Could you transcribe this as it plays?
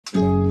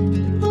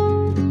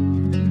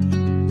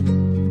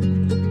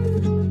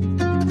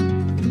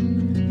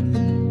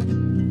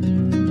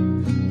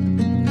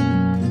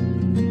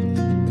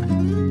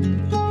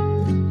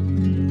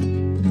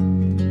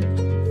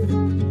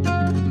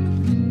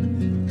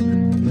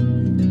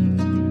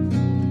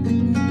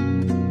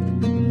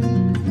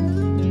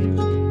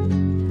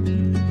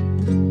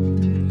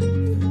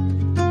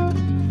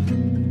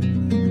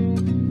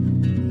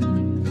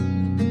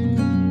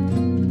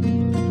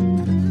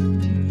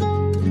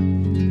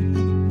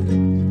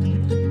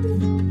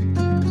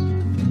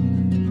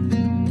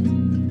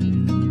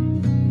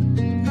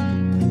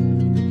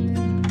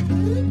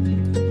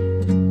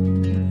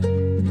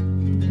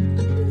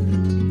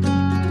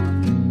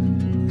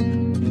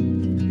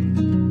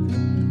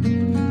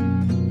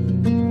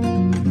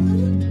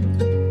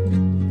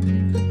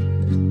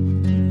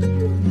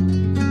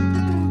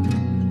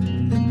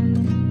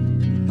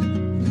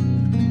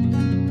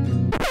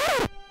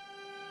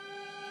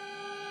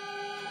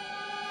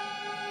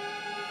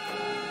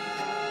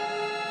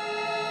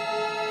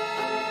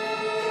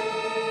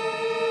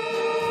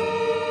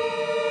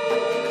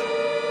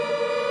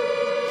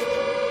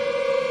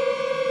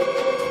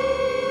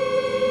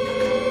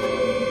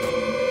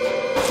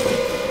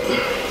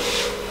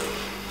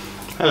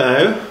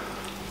Hello.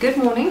 Good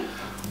morning.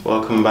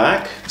 Welcome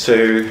back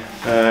to...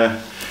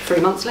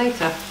 3 months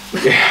later.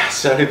 Yeah,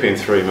 it's only been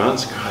 3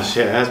 months. Gosh,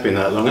 yeah, it has been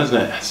that long,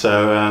 hasn't it?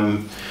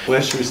 So,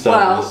 where should we start?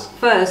 Well,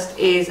 first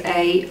is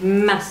a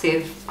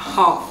massive,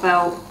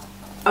 heartfelt,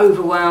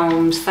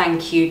 overwhelmed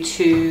thank you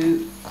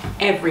to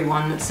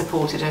everyone that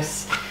supported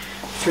us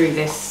through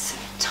this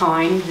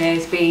time.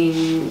 There's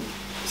been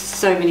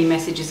so many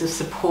messages of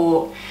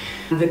support.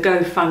 The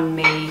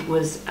GoFundMe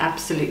was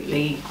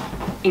absolutely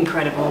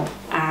incredible,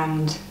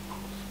 and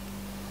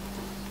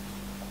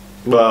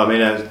well, I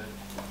mean,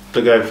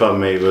 the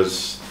GoFundMe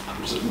was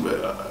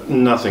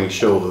nothing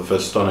short of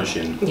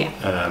astonishing.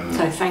 Yeah.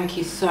 So thank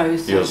you so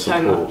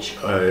support, much.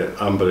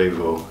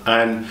 Unbelievable.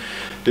 And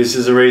this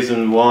is the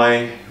reason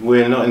why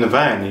we're not in the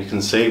van. You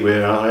can see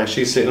we're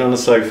actually sitting on a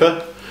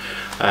sofa,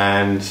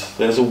 and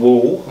there's a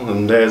wall,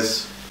 and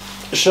there's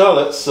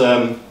Charlotte's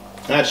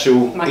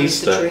actual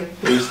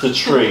Easter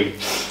tree.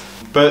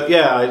 But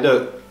yeah,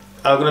 look,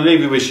 I'm going to leave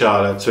you with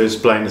Charlotte to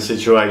explain the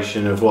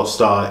situation of what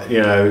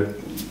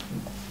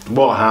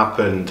what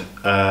happened,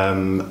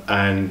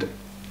 and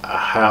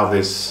how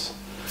this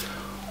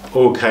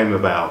all came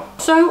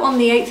about. So on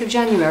the 8th of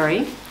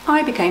January,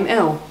 I became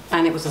ill,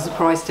 and it was a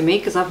surprise to me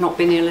because I've not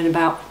been ill in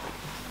about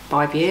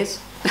 5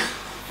 years.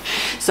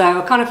 So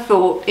I kind of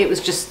thought it was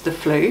just the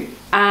flu,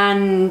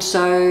 and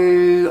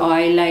so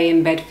I lay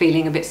in bed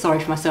feeling a bit sorry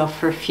for myself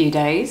for a few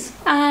days,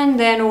 and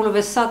then all of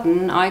a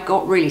sudden I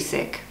got really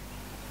sick.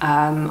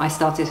 I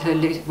started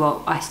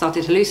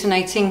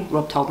hallucinating.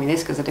 Rob told me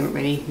this because I didn't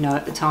really know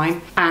at the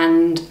time,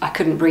 and I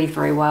couldn't breathe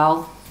very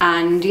well,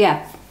 and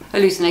yeah,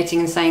 hallucinating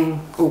and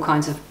saying all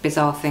kinds of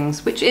bizarre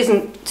things, which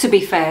isn't, to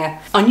be fair,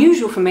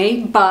 unusual for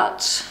me,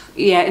 but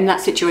yeah, in that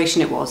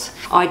situation it was.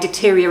 I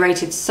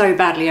deteriorated so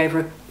badly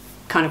over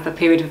a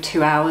period of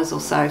 2 hours or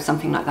so,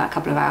 something like that, a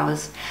couple of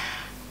hours.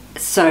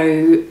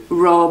 So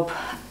Rob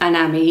and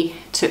Amy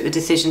took the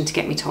decision to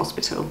get me to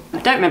hospital. I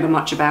don't remember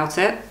much about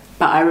it,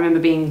 but I remember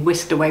being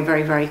whisked away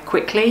very, very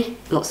quickly.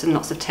 Lots and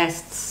lots of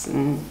tests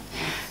and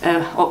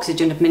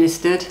oxygen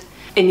administered.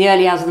 In the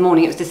early hours of the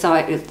morning, it was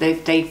decided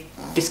they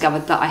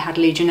discovered that I had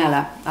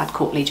Legionella. I'd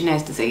caught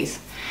Legionnaires disease.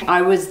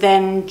 I was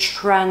then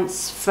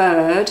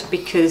transferred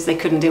because they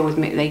couldn't deal with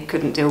me. They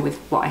couldn't deal with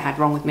what I had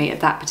wrong with me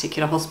at that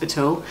particular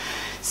hospital.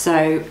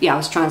 So yeah, I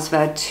was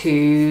transferred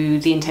to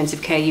the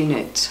intensive care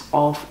unit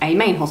of a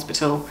main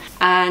hospital,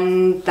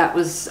 and that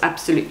was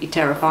absolutely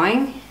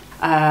terrifying.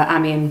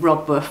 Amy and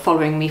Rob were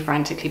following me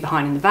frantically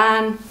behind in the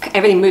van.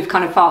 Everything moved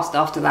kind of fast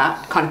after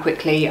that, kind of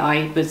quickly.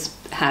 I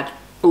had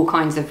all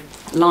kinds of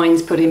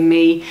lines put in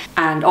me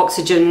and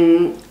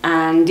oxygen,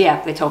 and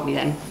yeah, they told me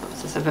then,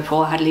 as I said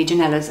before, I had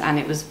Legionellas and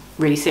it was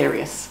really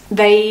serious.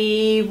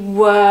 They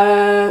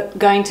were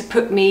going to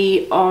put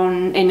me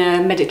in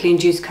a medically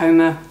induced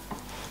coma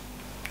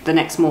the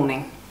next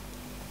morning.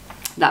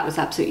 That was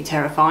absolutely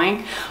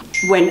terrifying.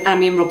 When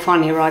Amy and Rob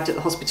finally arrived at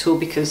the hospital,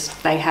 because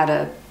they had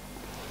a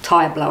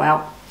tyre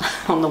blowout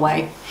on the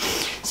way,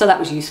 so that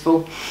was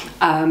useful,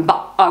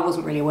 but I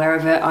wasn't really aware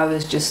of it. I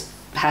was just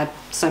had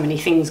so many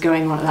things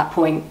going on at that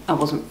point, I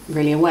wasn't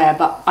really aware,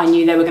 but I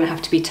knew they were going to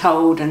have to be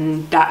told,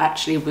 and that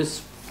actually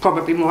was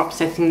probably more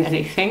upsetting than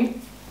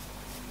anything,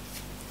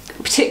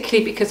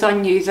 particularly because I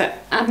knew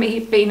that Amy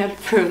had been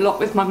through a lot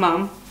with my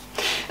mum,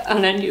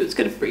 and I knew it was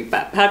going to bring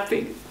back bad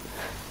things.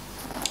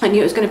 I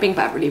knew it was going to bring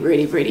back really,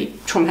 really, really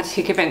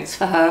traumatic events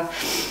for her.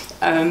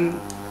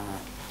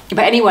 But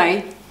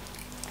anyway,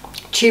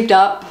 tubed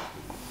up,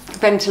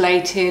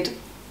 ventilated,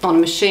 on a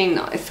machine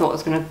that I thought I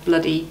was going to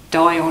bloody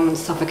die on and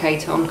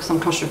suffocate on because I'm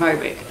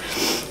claustrophobic,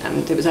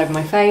 and it was over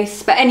my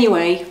face. But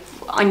anyway,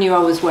 I knew I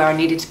was where I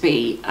needed to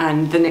be,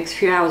 and the next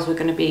few hours were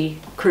going to be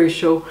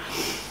crucial.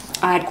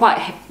 I had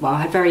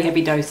I had very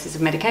heavy doses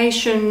of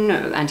medication,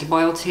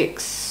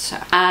 antibiotics,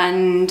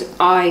 and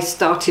I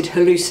started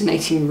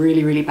hallucinating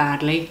really, really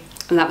badly,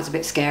 and that was a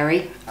bit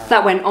scary.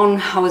 That went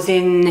on. I was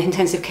in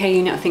intensive care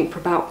unit, I think, for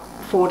about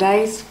 4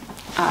 days,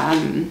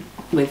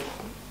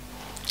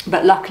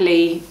 but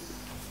luckily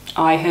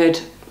I had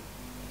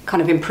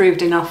kind of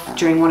improved enough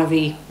during one of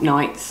the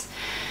nights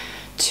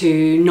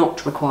to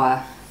not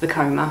require the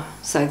coma.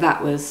 So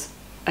that was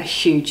a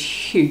huge,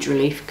 huge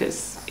relief,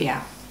 because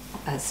yeah,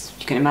 as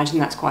you can imagine,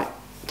 that's quite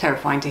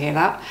terrifying to hear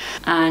that.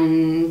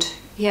 And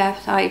yeah,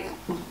 I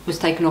was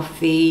taken off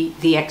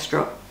the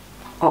extra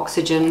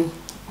oxygen,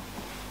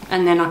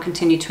 and then I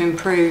continued to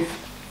improve.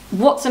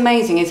 What's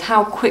amazing is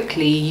how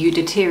quickly you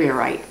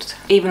deteriorate.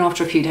 Even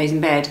after a few days in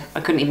bed,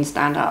 I couldn't even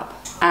stand up.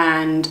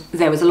 And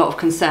there was a lot of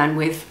concern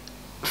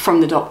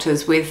from the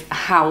doctors with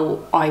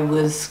how I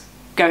was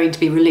going to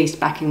be released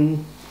back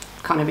into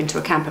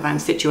a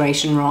campervan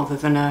situation, rather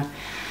than a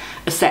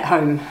set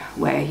home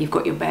where you've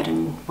got your bed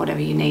and whatever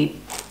you need.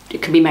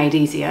 It can be made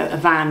easier. A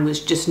van was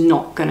just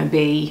not going to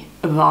be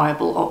a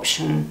viable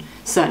option,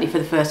 certainly for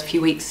the first few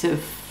weeks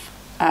of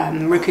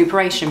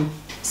recuperation.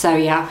 So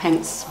yeah,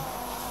 hence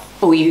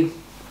all you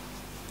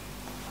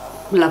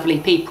lovely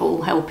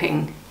people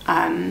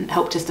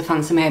helped us to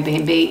fund some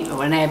Airbnb,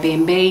 or an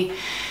Airbnb.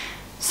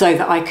 so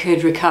that I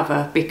could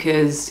recover,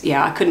 because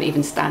yeah, I couldn't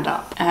even stand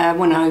up.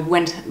 When I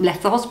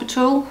left the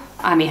hospital,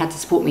 Amy had to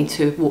support me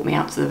to walk me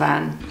out to the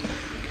van.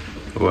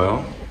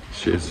 Well,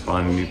 she's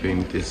finally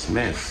been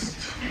dismissed.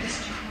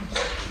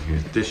 You're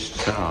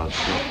discharged,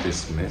 not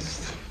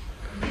dismissed.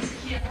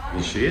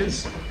 And she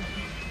is.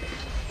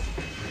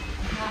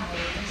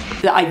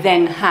 That I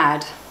then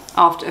had,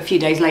 after a few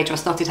days later, I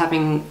started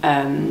having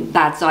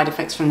bad side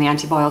effects from the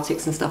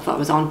antibiotics and stuff that I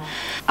was on.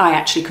 I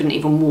actually couldn't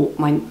even walk,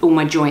 all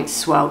my joints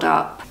swelled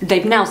up.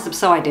 They've now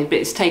subsided, but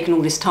it's taken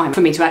all this time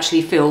for me to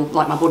actually feel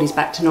like my body's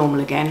back to normal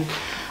again.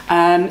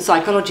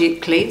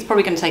 Psychologically, it's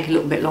probably going to take a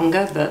little bit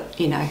longer, but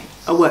you know,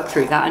 I'll work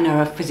through that. I know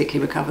I've physically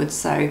recovered,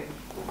 so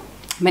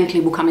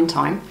mentally will come in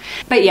time.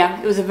 But yeah,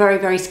 it was a very,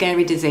 very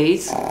scary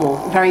disease, or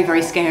very,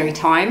 very scary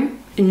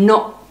time.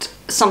 Not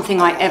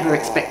something I ever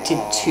expected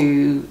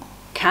to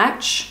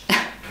catch.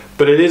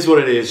 But it is what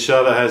it is.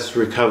 Charlotte has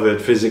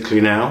recovered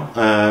physically now.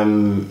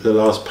 The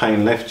last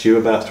pain left you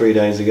about 3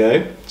 days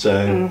ago,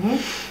 so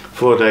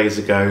 4 days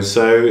ago.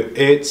 So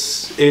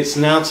it's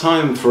now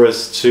time for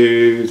us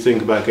to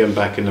think about getting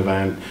back in the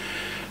van.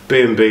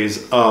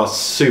 B&Bs are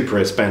super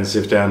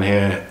expensive down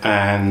here,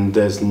 and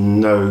there's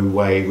no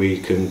way we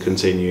can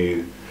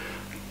continue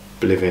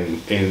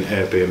living in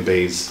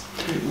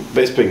Airbnbs.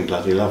 But it's been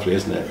bloody lovely,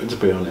 isn't it, to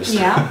be honest?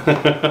 Yeah.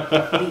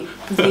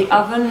 the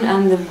oven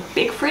and the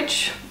big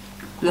fridge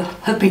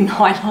have been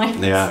highlights.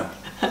 Yeah.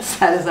 As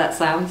sad as that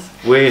sounds.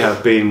 We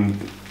have been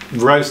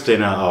roast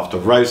dinner after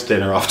roast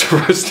dinner after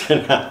roast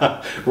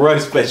dinner,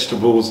 roast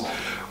vegetables,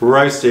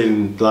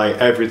 roasting like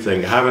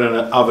everything. Having an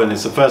oven,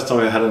 it's the first time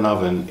we've had an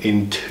oven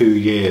in 2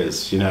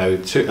 years, you know,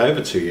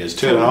 over 2 years,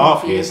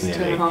 2.5 years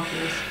nearly. 2.5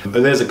 years.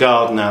 But there's a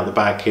garden out the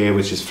back here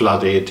which is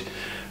flooded.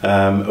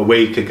 A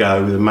week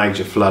ago with a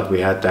major flood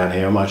we had down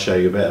here. I might show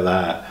you a bit of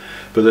that.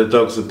 But the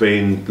dogs have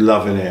been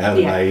loving it,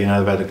 haven't they? You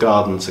know, they've had a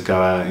garden to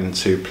go out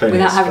into, plenty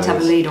without of having space. to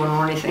have a lead on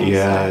or anything.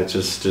 Yeah,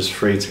 so. just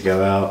free to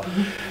go out.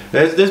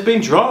 There's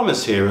been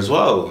dramas here as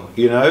well.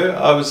 You know,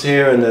 I was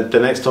here and the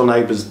next door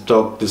neighbour's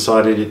dog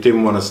decided it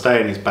didn't want to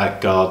stay in his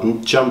back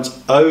garden, jumped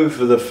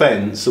over the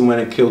fence and went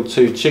and killed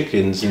 2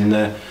 chickens in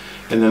the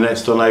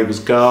next door neighbour's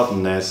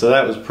garden there. So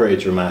that was pretty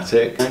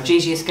dramatic.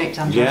 Gigi escaped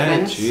under the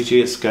fence. Yeah,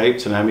 Gigi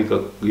escaped and Amy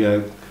got, you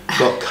know,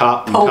 got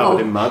cut and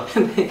covered in mud.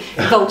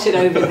 Bolted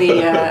over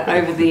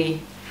the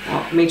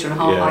what, metre and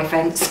a half high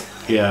fence.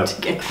 Yeah.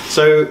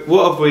 So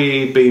what have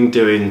we been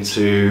doing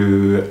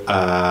to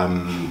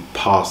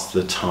pass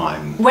the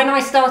time? When I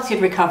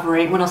started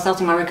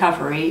my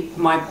recovery,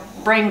 my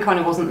brain kind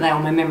of wasn't there, or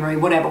my memory,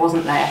 whatever,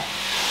 wasn't there.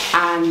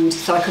 And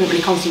so I couldn't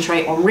really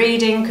concentrate on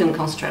reading, couldn't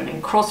concentrate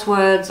on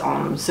crosswords,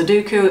 on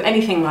Sudoku,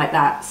 anything like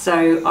that.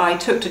 So I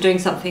took to doing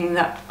something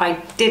that I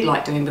did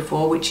like doing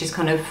before, which is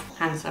kind of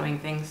hand sewing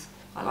things.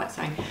 I like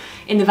sewing.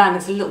 In the van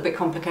it's a little bit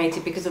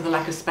complicated because of the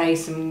lack of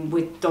space, and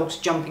with dogs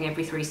jumping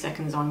every 3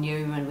 seconds on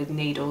you and with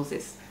needles,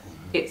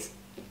 it's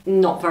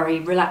not very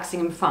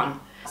relaxing and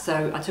fun.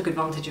 So I took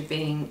advantage of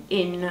being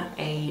in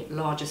a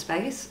larger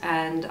space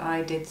and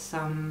I did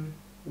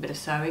a bit of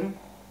sewing,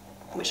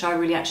 which I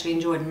really actually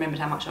enjoyed and remembered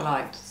how much I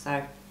liked.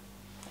 So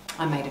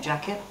I made a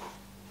jacket.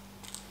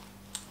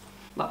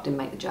 Well, didn't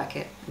make the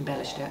jacket,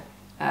 embellished it,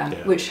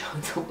 which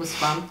I thought was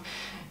fun.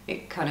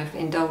 It kind of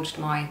indulged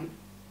my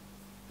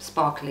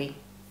sparkly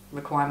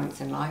requirements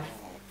in life.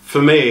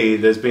 For me,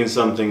 there's been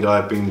something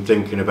I've been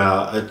thinking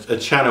about, a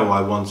channel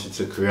I wanted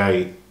to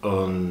create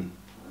on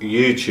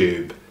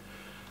YouTube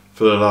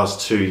for the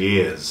last 2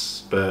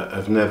 years, but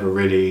I've never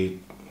really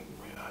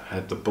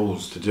had the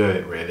balls to do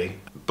it really.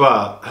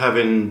 But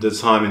having the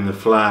time in the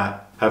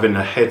flat, having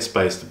the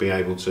headspace to be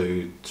able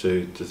to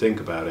think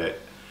about it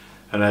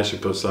and actually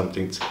put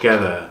something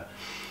together,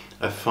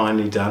 I've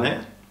finally done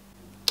it.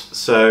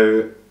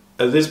 So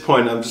at this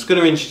point I'm just going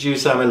to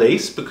introduce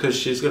Annalise, because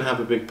she's going to have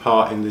a big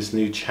part in this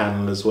new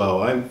channel as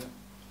well.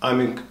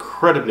 I'm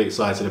incredibly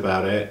excited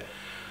about it,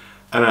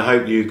 and I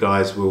hope you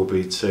guys will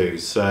be too.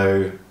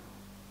 So,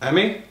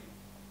 Amy?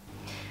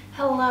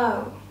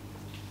 Hello.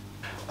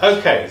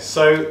 Okay,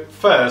 so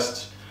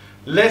first,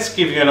 let's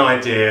give you an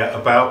idea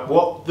about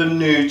what the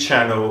new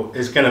channel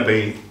is going to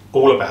be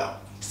all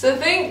about. So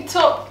think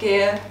Top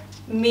Gear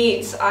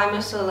meets I'm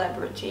a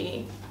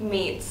Celebrity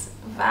meets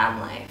van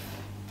life.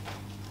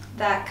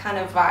 That kind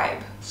of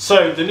vibe.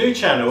 So the new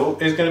channel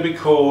is going to be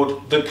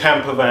called the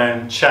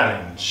Campervan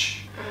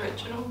Challenge.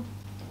 Original.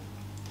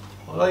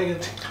 Well,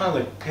 it kind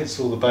of hits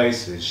all the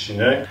bases, you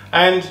know.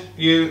 And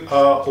you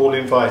are all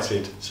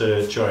invited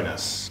to join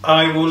us.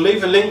 I will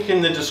leave a link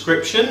in the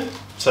description,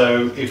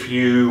 so if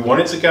you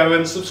wanted to go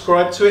and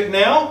subscribe to it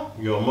now,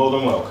 you're more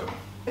than welcome.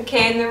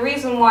 Okay, and the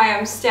reason why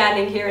I'm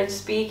standing here and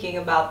speaking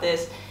about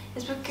this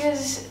is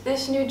because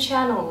this new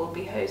channel will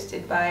be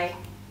hosted by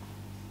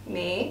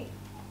me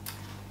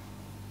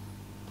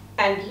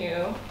and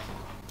you,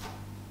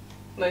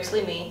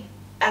 mostly me,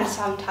 and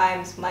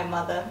sometimes my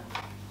mother,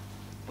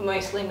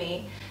 mostly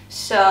me.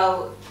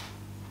 So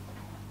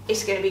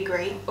it's gonna be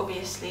great,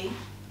 obviously.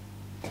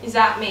 Is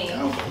that me?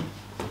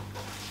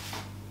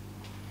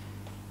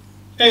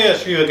 Yeah,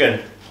 yes, you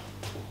again.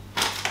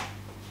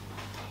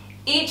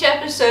 Each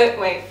episode,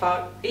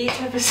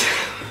 each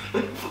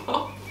episode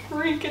for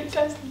 3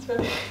 contestants.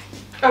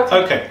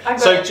 Okay,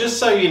 so just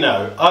so you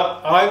know,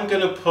 I'm going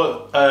to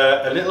put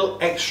a little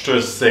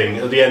extras thing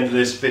at the end of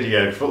this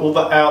video for all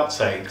the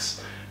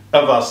outtakes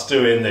of us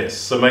doing this,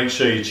 so make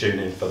sure you tune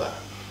in for that.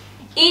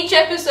 Each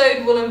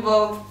episode will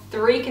involve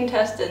 3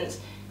 contestants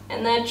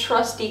and their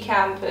trusty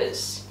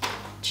campers,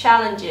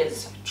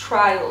 challenges,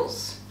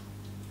 trials.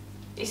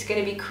 It's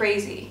going to be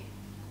crazy.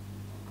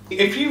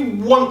 If you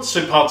want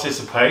to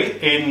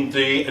participate in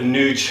the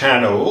new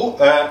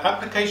channel,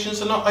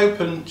 applications are not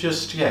open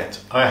just yet.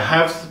 I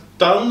have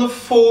done the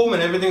form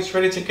and everything's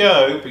ready to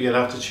go, but you'll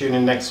have to tune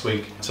in next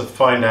week to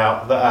find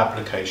out the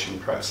application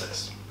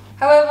process.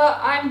 However,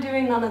 I'm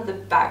doing none of the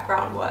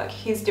background work.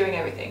 He's doing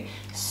everything.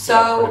 So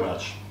yeah, pretty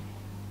much.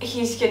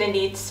 He's going to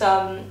need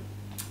some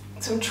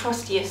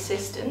trusty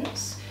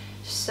assistance.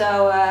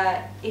 So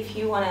if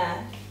you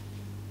wanna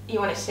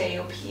say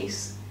your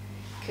piece,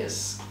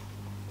 because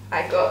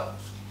I got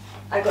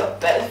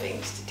better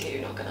things to do,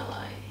 not gonna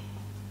lie.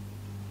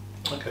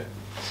 Okay.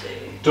 So,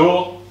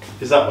 Door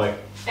is that way.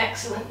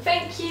 excellent,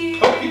 thank you.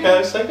 Off you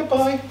go, say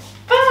goodbye.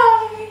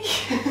 Bye.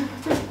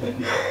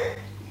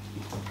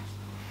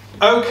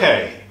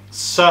 Okay,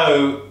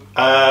 so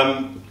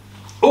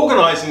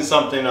organising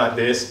something like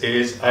this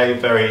is a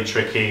very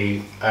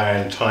tricky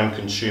and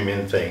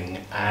time-consuming thing,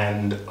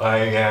 and I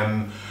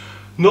am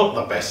not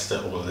the best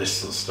at all of this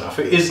sort of stuff.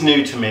 It is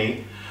new to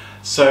me.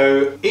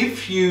 So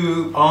if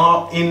you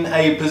are in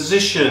a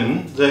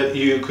position that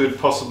you could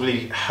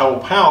possibly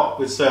help out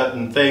with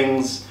certain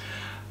things,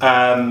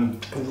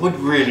 would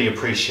really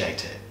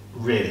appreciate it,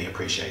 really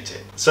appreciate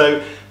it.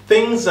 So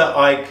things that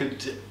I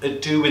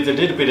could do with a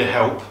little bit of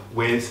help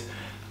with,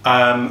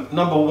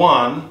 number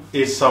one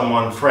is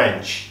someone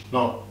French,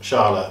 not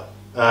Charlotte.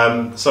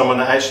 Someone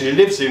that actually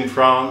lives in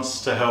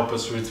France to help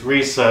us with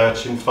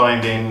research and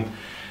finding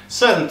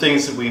certain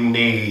things that we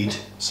need.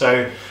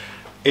 So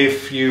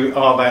if you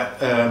are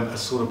that a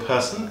sort of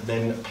person,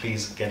 then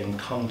please get in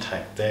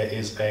contact. There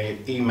is an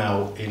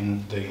email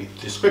in the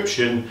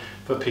description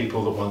for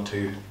people that want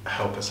to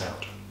help us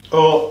out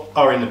or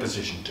are in the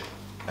position to.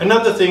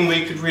 Another thing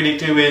we could really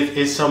do with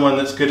is someone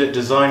that's good at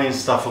designing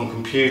stuff on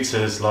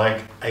computers,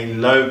 like a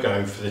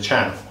logo for the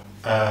channel.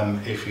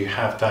 If you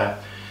have that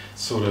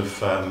sort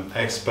of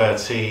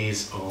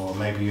expertise, or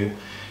maybe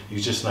you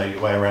just know your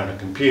way around a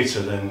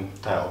computer, then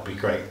that would be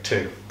great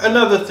too.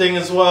 Another thing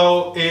as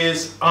well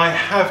is I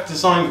have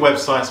designed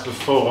websites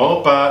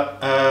before,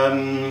 but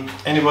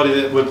anybody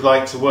that would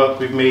like to work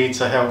with me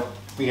to help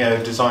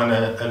design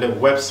a little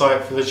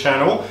website for the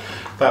channel,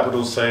 that would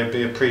also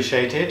be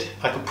appreciated.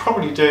 I could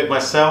probably do it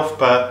myself,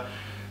 but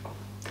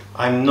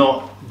I'm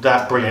not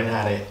that brilliant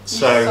at it.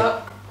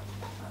 So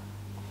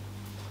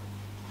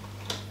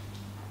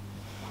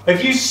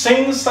have you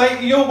seen the state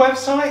of your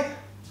website?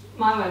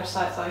 My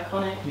website's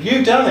iconic.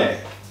 You've done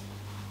it.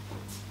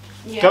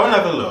 Yeah. Go and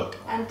have a look.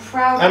 And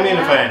proud.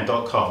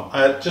 aminavan.com.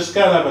 Just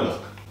go and have a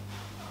look.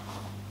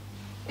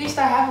 At least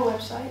I have a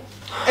website.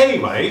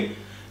 Anyway,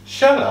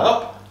 shut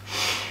up.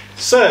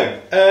 So,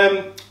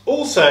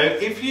 also,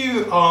 if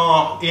you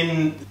are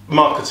in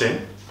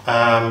marketing,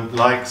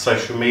 like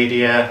social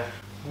media,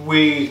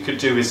 we could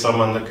do with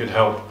someone that could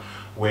help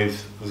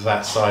with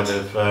that side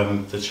of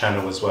the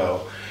channel as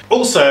well.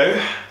 Also,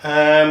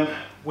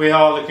 we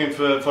are looking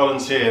for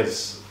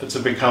volunteers to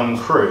become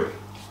crew.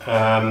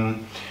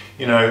 Filming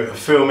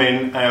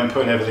and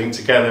putting everything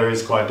together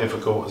is quite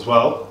difficult as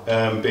well,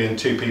 being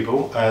 2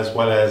 people as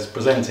well as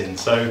presenting.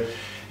 So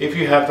if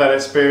you have that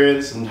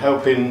experience and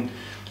helping,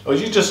 or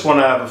you just want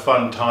to have a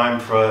fun time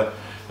for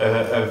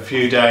a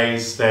few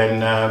days,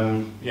 then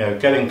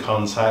get in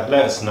contact,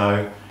 let us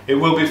know. It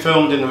will be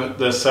filmed in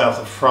the south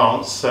of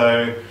France,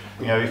 so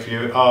if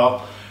you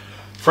are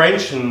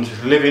French and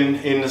living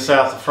in the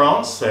south of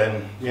France,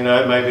 then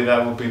maybe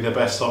that would be the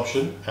best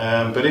option.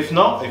 But if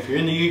not, if you're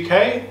in the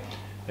UK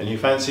and you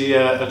fancy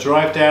a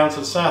drive down to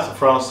the south of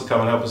France to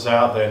come and help us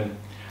out, then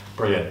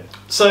brilliant.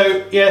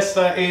 So yes,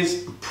 that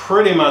is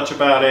pretty much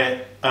about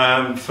it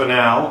for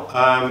now.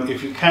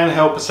 If you can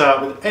help us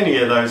out with any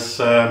of those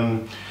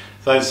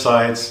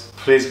sides,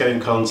 please get in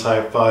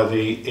contact via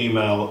the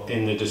email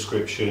in the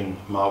description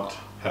marked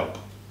help.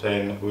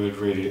 Then we would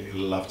really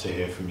love to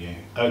hear from you.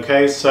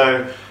 Okay,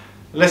 so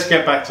let's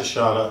get back to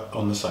Charlotte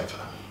on the sofa.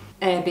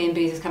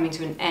 Airbnbs is coming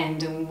to an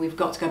end and we've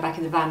got to go back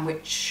in the van,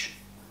 which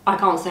I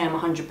can't say I'm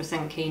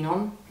 100% keen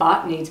on,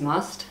 but needs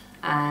must,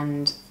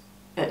 and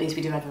at least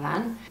we do have a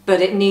van. But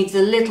it needs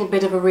a little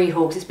bit of a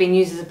rehaul because it's been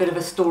used as a bit of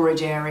a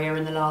storage area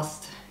in the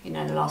last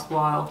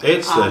while.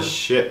 It's a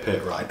shit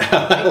pit right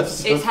now.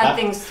 It's had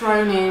things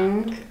thrown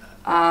in.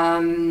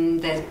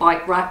 There's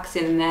bike racks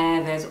in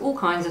there, there's all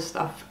kinds of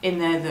stuff in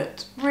there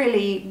that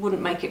really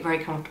wouldn't make it very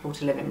comfortable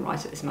to live in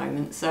right at this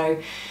moment.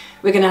 So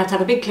we're going to have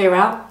a big clear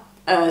out,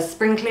 a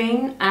spring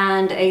clean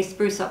and a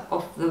spruce up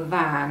of the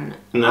van.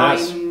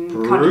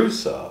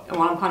 Spruce up?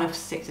 Well, I'm kind of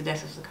sick to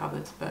death of the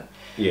cupboards, but...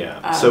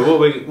 Yeah, so what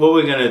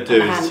we're going to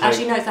do is...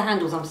 Actually no, it's the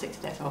handles I'm sick to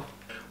death of.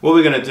 What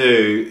we're going to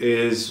do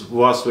is,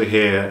 whilst we're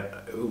here,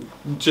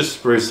 just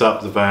spruce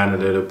up the van a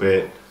little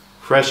bit,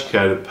 fresh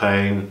coat of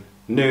paint,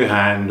 new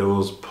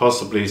handles,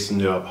 possibly some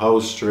new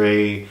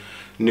upholstery,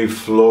 new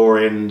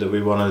flooring that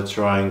we want to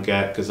try and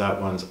get, because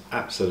that one's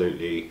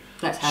absolutely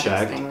Let's have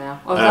shagged. this thing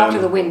now. Well, after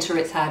the winter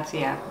it's had,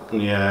 yeah.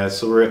 Yeah,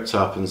 it's all ripped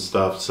up and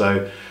stuff.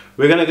 So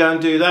we're going to go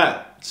and do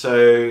that.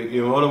 So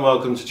you're more than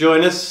welcome to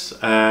join us.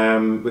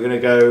 We're going to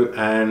go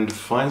and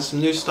find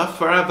some new stuff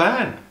for our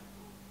van.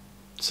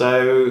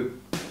 So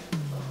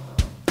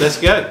let's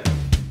go.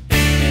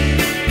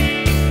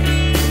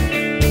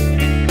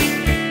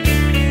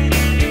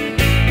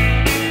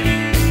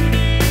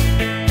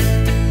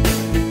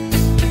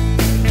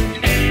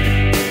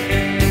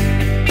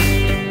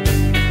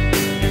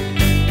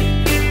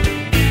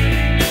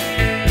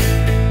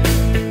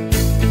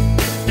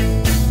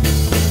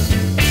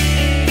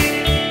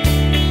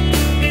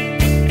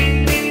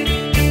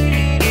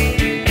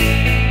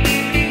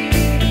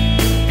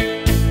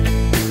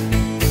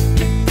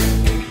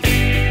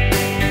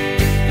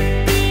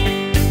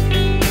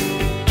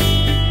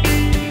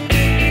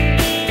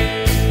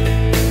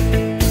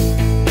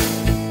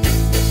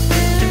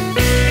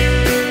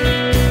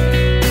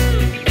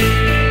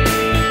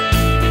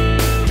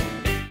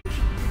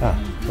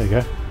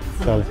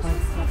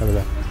 Over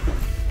there.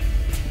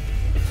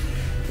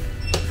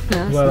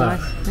 Yeah, that's Well,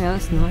 nice. Yeah,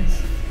 that's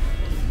nice.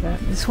 Yeah,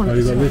 this one. Oh,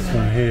 you've got this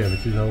one here,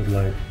 which is old,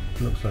 like,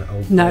 looks like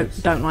old. No, place.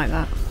 don't like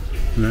that.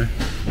 No.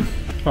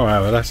 All right,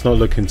 well, that's not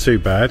looking too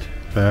bad.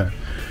 But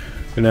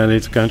we now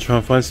need to go and try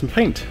and find some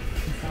paint.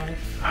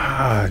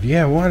 Ah,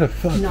 yeah. Why the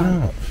fuck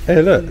not?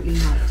 Hey, look.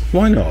 Not.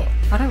 Why not?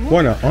 I don't want.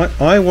 Why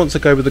not? I want to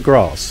go with the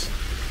grass.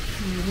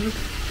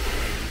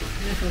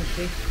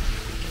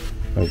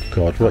 Oh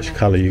God, which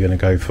colour are you going to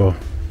go for?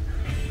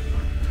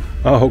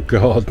 Oh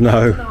God,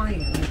 no.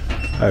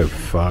 Oh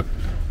fuck.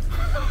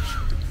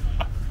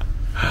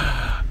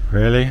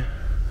 Really?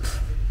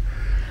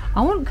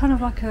 I want kind of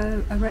like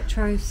a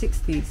retro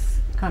 60s,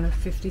 kind of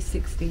 50s,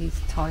 60s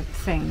type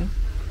thing.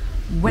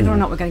 Whether or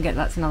not we're going to get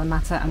that's another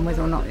matter, and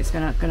whether or not it's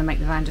going to make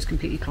the van just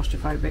completely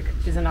claustrophobic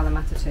is another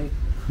matter too.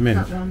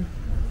 Mint. That one.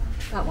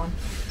 That one.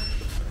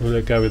 Will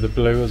it go with the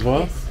blue as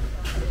well? Yes.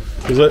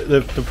 Because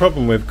the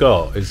problem we've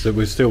got is that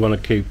we still want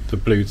to keep the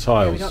blue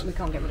tiles. Yeah, we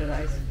can't get rid of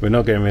those. We're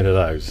not getting rid of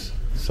those.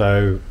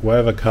 So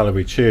whatever colour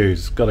we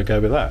choose, got to go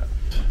with that.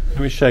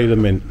 Let me show you the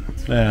mint.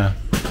 There.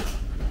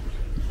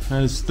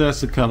 That's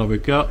the colour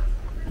we've got.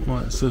 Well,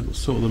 it's sort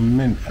of the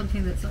mint.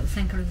 Something that's like the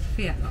same colour as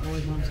the Fiat that I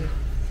always wanted.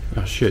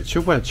 Oh shit,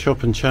 should we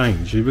chop and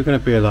change? We're going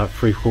to be like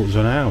 3/4 of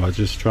an hour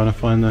just trying to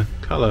find the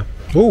colour.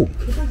 Ooh!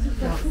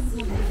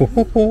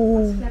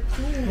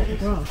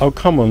 Oh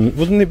come on,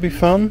 wouldn't it be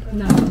fun?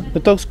 No.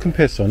 The dogs can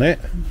piss on it.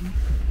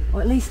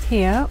 Well, at least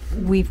here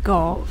we've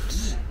got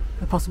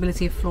the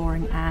possibility of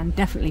flooring and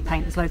definitely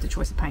paint. There's loads of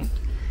choice of paint.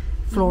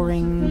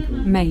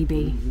 Flooring,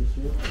 maybe.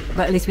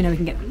 But at least we know we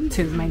can get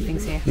two of the main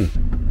things here.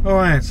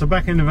 Alright, so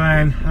back in the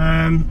van.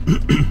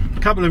 A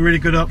couple of really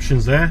good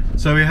options there.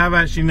 So we have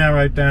actually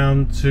narrowed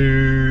down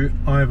to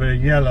either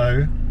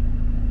yellow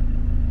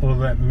or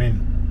that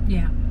mint.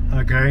 Yeah.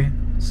 Okay,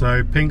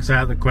 so pink's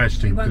out of the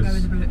question. It won't go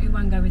with the blue. It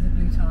won't go with the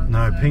blue tiles.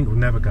 No, so. pink will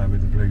never go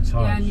with the blue tiles.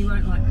 Yeah, and you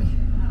won't like me.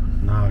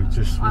 No,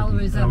 just I'll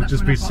wouldn't. reserve It would that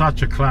just when be I've got-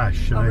 such a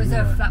clash. I'll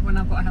reserve that when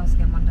I've got a house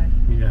again one day.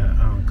 Yeah,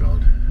 oh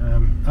god.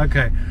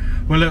 Okay,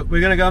 well look, we're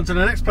going to go on to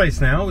the next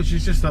place now, which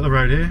is just up the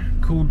road here,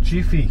 called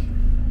Jiffy,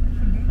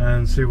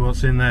 and see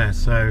what's in there.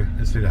 So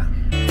let's do that.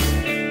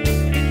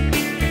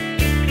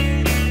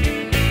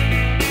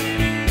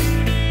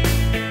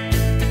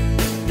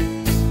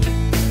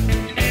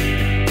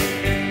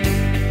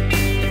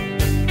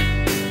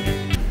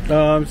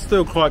 I'm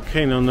still quite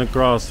keen on the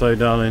grass though,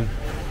 darling.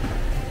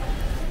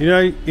 You know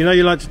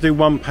you like to do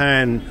one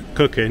pan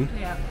cooking.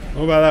 Yeah.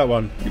 What about that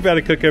one? You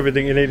better cook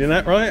everything you need in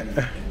that, right?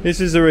 This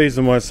is the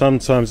reason why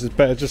sometimes it's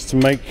better just to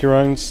make your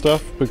own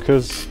stuff,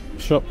 because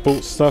shop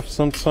bought stuff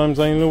sometimes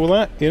ain't all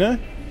that, you know?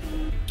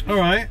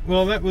 Alright,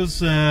 well that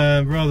was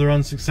rather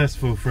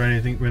unsuccessful for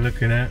anything we're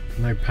looking at.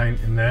 No paint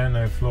in there,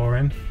 no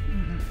flooring.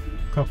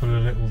 A couple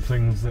of little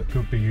things that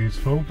could be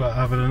useful, but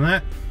other than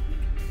that,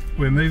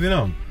 we're moving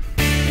on.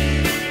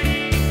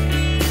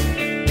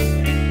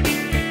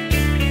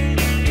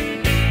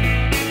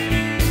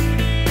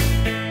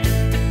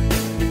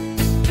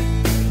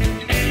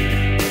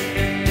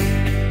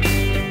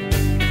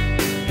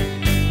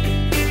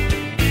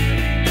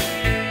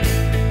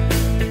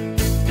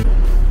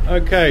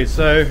 Okay,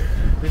 so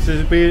this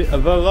will be the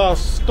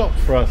last stop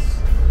for us,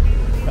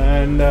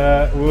 and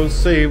we'll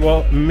see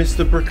what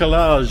Mr.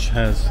 Bricolage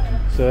has.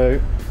 So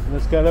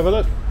let's go and have a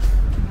look.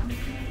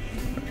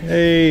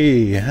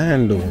 Hey,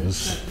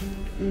 handles.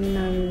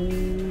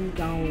 No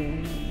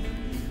gold.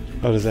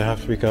 Oh, does it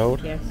have to be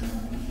gold? Yes.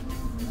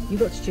 You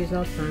got to choose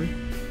last time.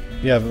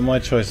 Yeah, but my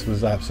choice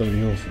was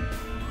absolutely awesome.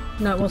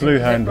 No, it The wasn't. blue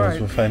They handles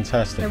broke. were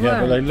fantastic. They Yeah,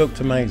 but were. they looked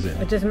amazing.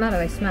 It doesn't matter.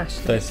 They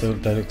smashed. They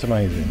looked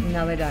amazing.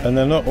 No, they don't. And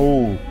they're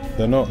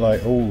not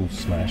like all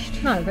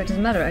smashed. No, but it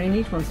doesn't matter. It only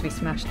needs one to be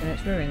smashed and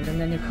it's ruined, and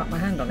then you cut my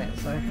hand on it.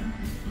 So.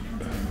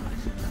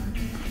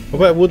 What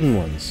about wooden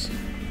ones?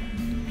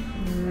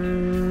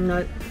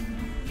 No.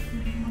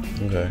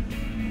 Okay.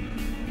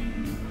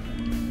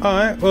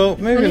 Alright, well,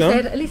 moving on.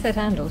 At least they had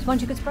handles.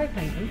 Once you could spray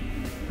paint them.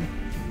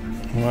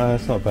 Well,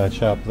 that's not a bad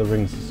shout, but the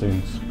rings will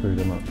soon screw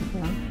them up.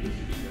 Yeah.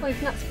 Well,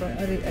 even that spray,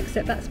 I do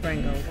accept that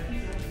spraying gold.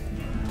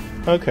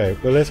 Okay,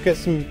 well let's get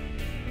some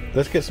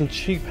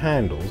cheap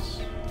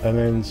handles and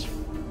then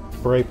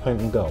spray paint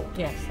them gold.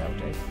 Yes, that'll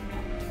do.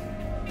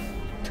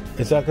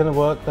 Is that going to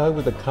work though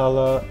with the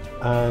colour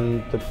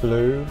and the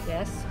blue?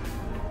 Yes.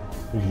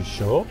 Are you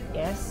sure?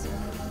 Yes.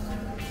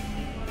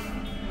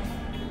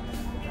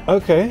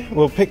 Okay,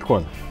 well pick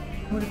one.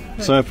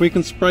 So if we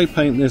can spray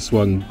paint this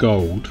one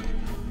gold,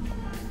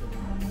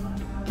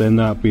 then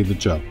that'll be the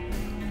job,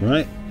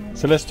 right?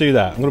 So let's do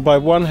that. I'm going to buy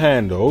one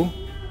handle,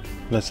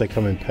 unless they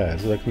come in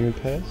pairs. Do they come in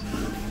pairs?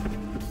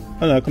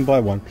 Oh no, I can buy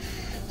one.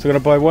 So I'm going to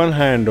buy one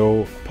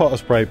handle, pot of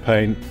spray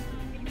paint,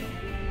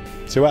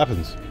 see what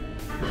happens.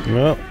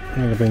 Well, I'm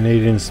going to be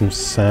needing some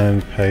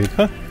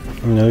sandpaper.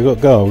 You know, they've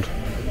got gold.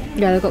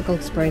 Yeah, they've got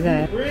gold spray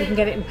there. You can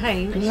get it in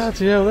paint.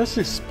 Bloody hell, that's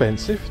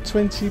expensive.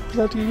 20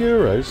 bloody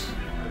euros.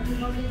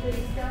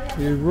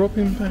 You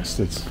robbing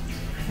bastards.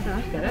 I don't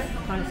have to get it.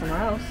 Find it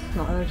somewhere else. It's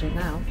not urgent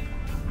now.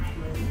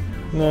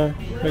 No,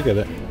 we get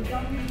it.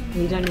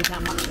 You don't need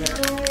that much of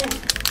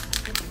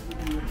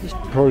it.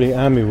 Probably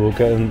Amy will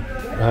get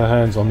her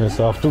hands on this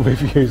after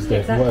we've used it.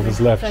 Exactly. Whatever's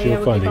left, So, she'll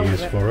yeah, find we'll a get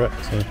use on for it.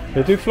 So.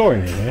 They do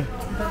flooring in here.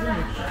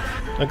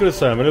 I've got to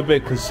say, I'm a little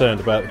bit concerned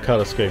about the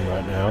colour scheme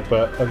right now,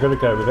 but I'm going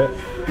to go with it.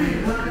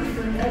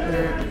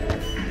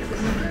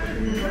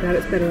 That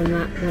looks better on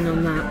that than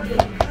on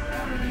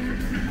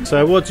that.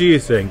 So what do you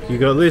think? You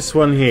got this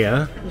one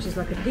here, Which is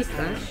like a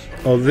pistache.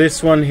 or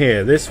this one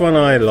here? This one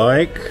I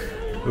like,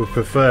 or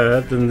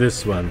prefer, than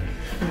this one.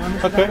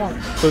 Okay,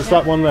 so it's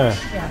that one there.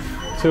 Yeah.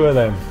 Two of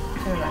them.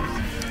 Two of those.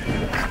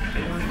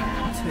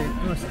 One, two.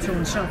 Oh, it's two on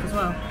the shelf as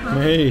well.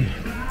 Oh, Hey,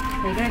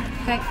 there you go.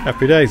 Okay.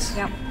 happy days.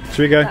 Yep. Should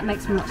we go? That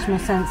makes much more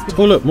sense.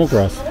 Oh look, more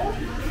grass.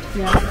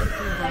 Yeah.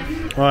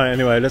 Right,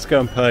 anyway, let's go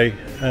and pay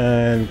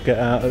and get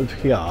out of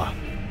here.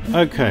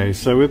 Okay,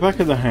 so we're back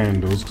at the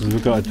handles because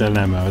we've got a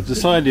dilemma. I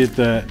decided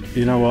that,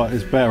 you know what,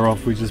 it's better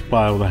off we just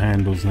buy all the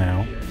handles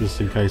now,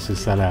 just in case they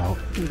sell out.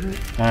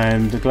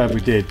 And I'm glad we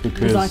did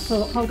because I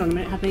thought, hold on a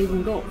minute, have they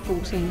even got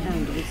 14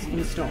 handles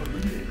in stock?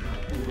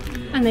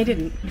 And they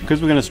didn't.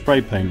 because we're going to spray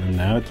paint them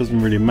now, it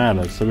doesn't really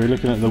matter. So we're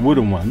looking at the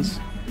wooden ones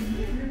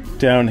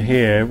down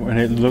here, and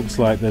it looks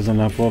like there's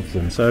enough of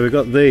them. So we've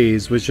got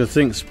these, which I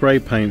think spray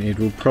painted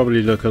will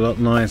probably look a lot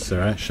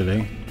nicer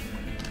actually.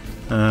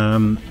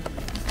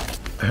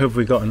 Have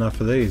we got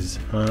enough of these?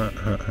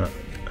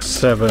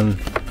 7,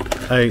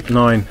 8,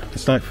 9.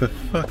 It's like, for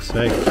fuck's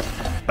sake.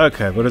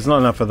 Okay, well there's not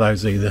enough of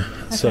those either.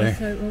 Okay, so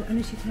well,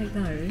 unless you take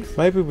those.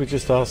 Maybe we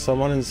just ask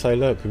someone and say,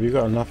 look, have you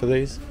got enough of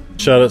these?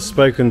 Charlotte's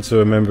spoken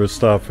to a member of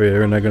staff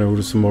here and they're going to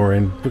order some more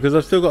in. Because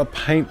I've still got to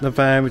paint the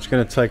van, which is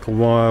going to take a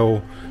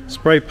while.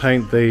 Spray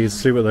paint these,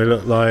 see what they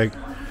look like.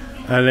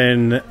 And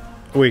then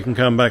we can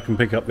come back and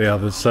pick up the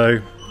others. So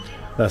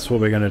that's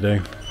what we're going to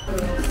do.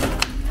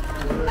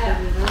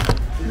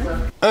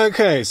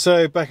 Okay,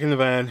 so back in the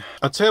van.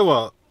 I'll tell you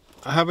what,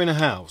 having a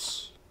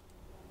house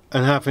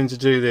and having to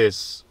do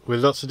this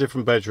with lots of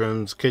different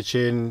bedrooms,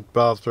 kitchen,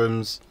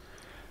 bathrooms,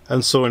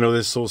 and sorting all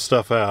this sort of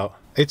stuff out,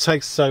 it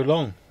takes so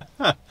long.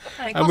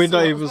 And we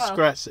don't even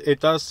scratch it.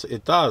 Does.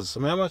 I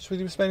mean, how much were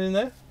you spending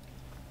there?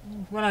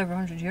 Well over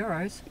 100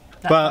 euros.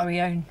 That's But- why we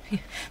own. We're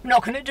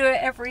not going to do it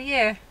every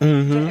year.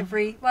 Mm-hmm. Do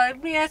it well,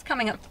 yeah, it's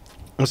coming up.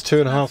 It's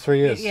 2.5, 3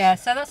 years. Yeah,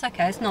 so that's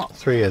okay. It's not.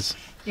 3 years.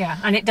 Yeah,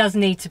 and it does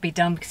need to be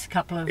done because a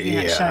couple of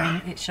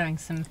it's showing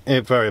some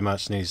It very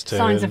much needs to.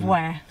 signs of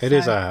wear. It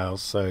is our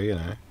house, so you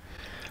know.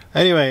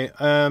 Anyway,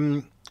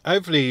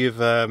 hopefully you've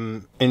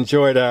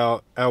enjoyed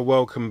our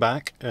welcome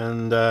back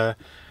and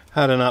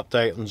had an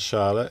update on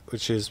Charlotte,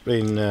 which has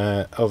been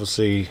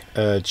obviously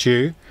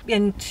due.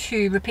 And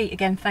to repeat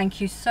again, thank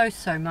you so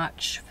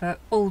much for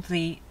all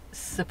the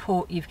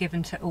support you've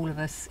given to all of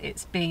us.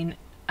 It's been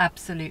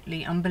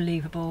absolutely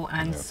unbelievable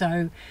and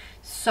so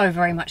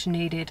very much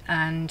needed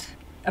and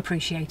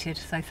appreciated,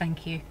 so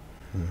thank you.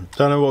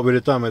 Don't know what we'd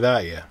have done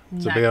without you,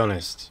 to No. be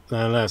honest.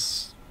 And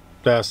that's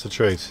the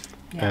truth.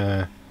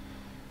 Yeah.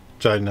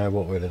 Don't know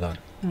what we'd have done.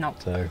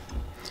 Not So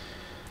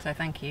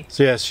thank you.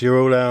 So yes, you're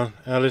all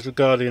our little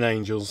guardian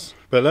angels.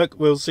 But look,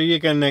 we'll see you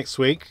again next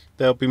week.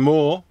 There'll be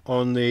more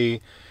on the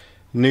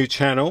new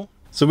channel.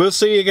 So we'll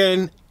see you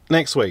again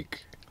next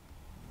week.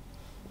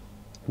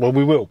 Well,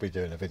 we will be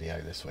doing a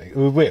video this week.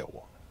 We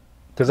will,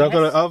 because I've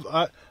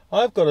got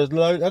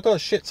a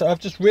shit. So I've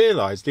just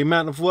realised the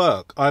amount of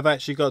work I've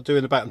actually got to do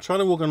in the back. I'm trying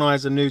to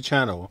organise a new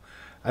channel,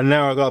 and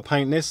now I've got to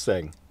paint this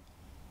thing.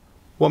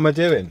 What am I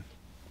doing?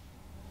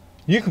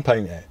 You can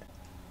paint it.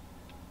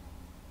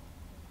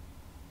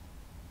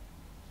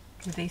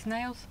 With these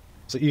nails?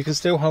 So you can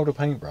still hold a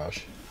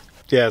paintbrush.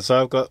 Yeah,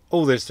 so I've got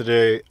all this to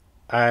do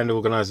and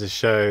organise this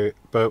show,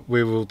 but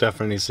we will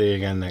definitely see you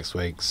again next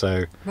week.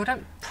 So We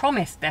don't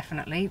promise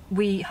definitely.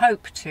 We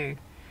hope to.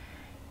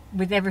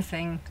 With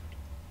everything.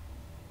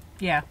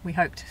 Yeah, we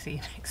hope to see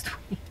you next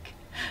week.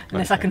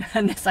 Unless I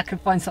can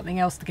find something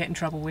else to get in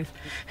trouble with.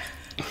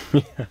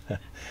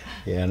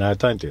 Yeah, no,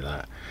 don't do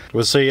that.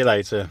 We'll see you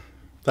later.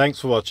 Thanks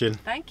for watching.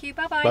 Thank you.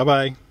 Bye bye. Bye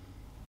bye.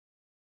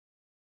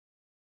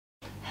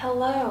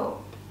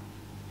 Hello.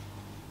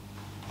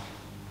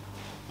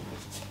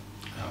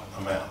 Oh,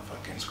 I'm out of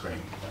fucking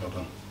screen. Hold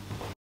on.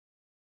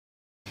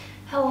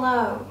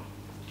 Hello.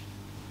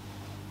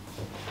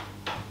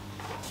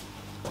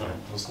 Alright,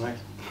 what's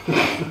next?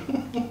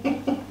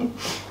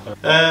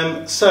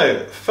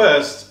 So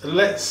first,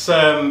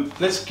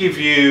 let's give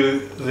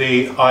you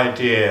the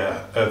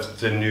idea of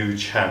the new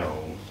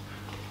channel.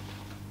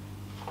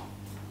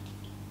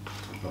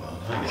 Well,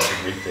 I need to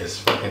read this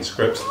fucking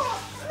script.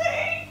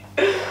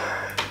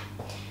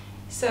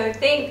 So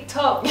think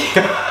top.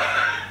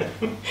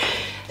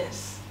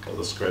 Yes. Got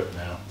the script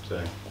now.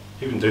 So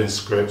even doing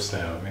scripts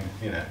now. I mean,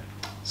 you know.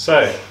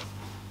 So.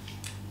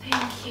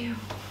 Thank you.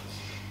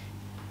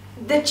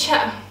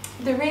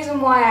 The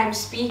reason why I'm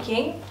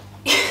speaking.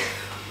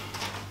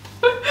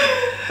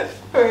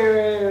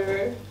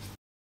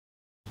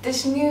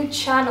 This new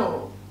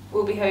channel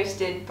will be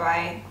hosted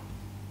by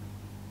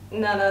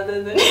none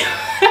other than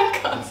I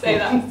can't say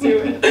that to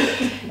it.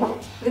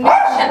 The new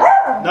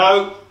channel.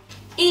 No.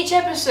 Each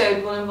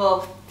episode will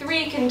involve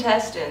 3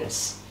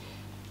 contestants.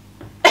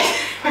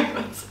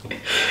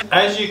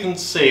 As you can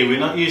see, we're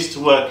not used to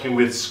working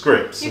with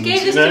scripts. You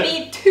gave this to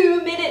me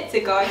 2 minutes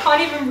ago. I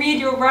can't even read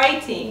your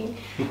writing.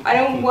 I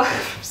don't work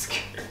from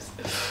scripts.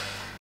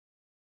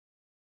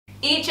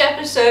 Each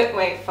episode.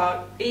 Wait,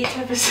 fuck. Each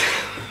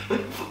episode will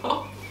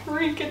involve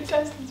 3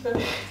 contestants.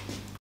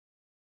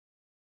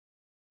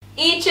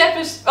 Each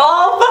episode.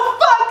 Oh, for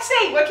fuck's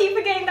sake! I keep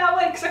forgetting that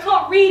word because I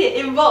can't read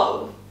it.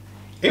 Involve.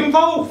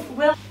 Involve.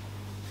 Well.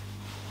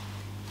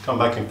 Come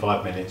back in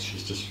 5 minutes.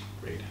 She's just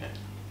reading it.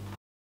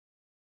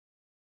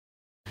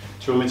 Do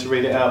you want me to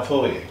read it out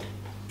for you?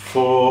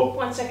 For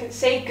 1 second.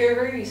 Say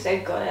guru. You say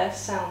goddess.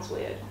 Sounds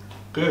weird.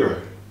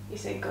 guru. You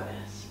say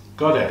goddess.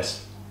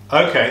 Goddess.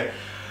 Okay.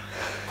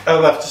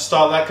 I'll have to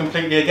start that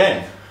completely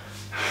again.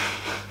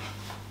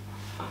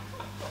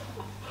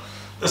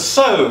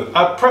 So,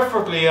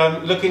 preferably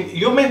I'm looking...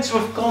 You're meant to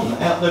have gone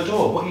out the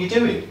door. What are you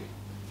doing?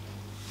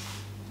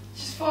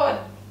 Just thought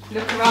I'd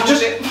look around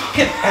Just a bit.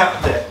 get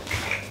out there.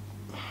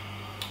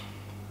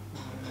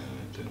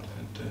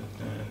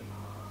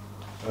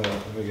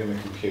 Let me get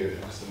my computer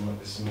because there might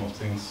be some more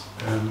things.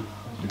 Where's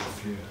my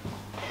computer?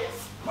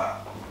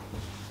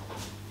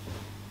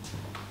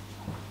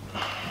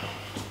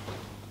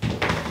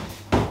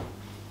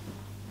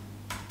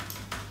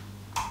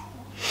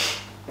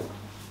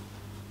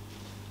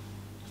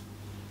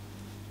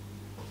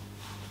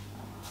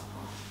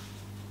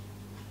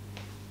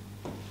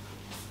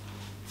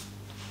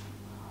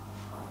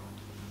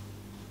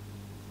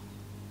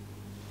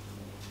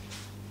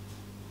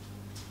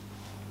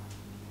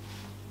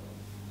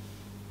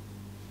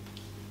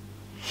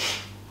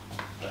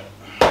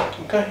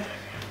 Okay,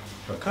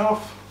 fuck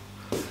off.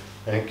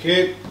 Thank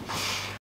you.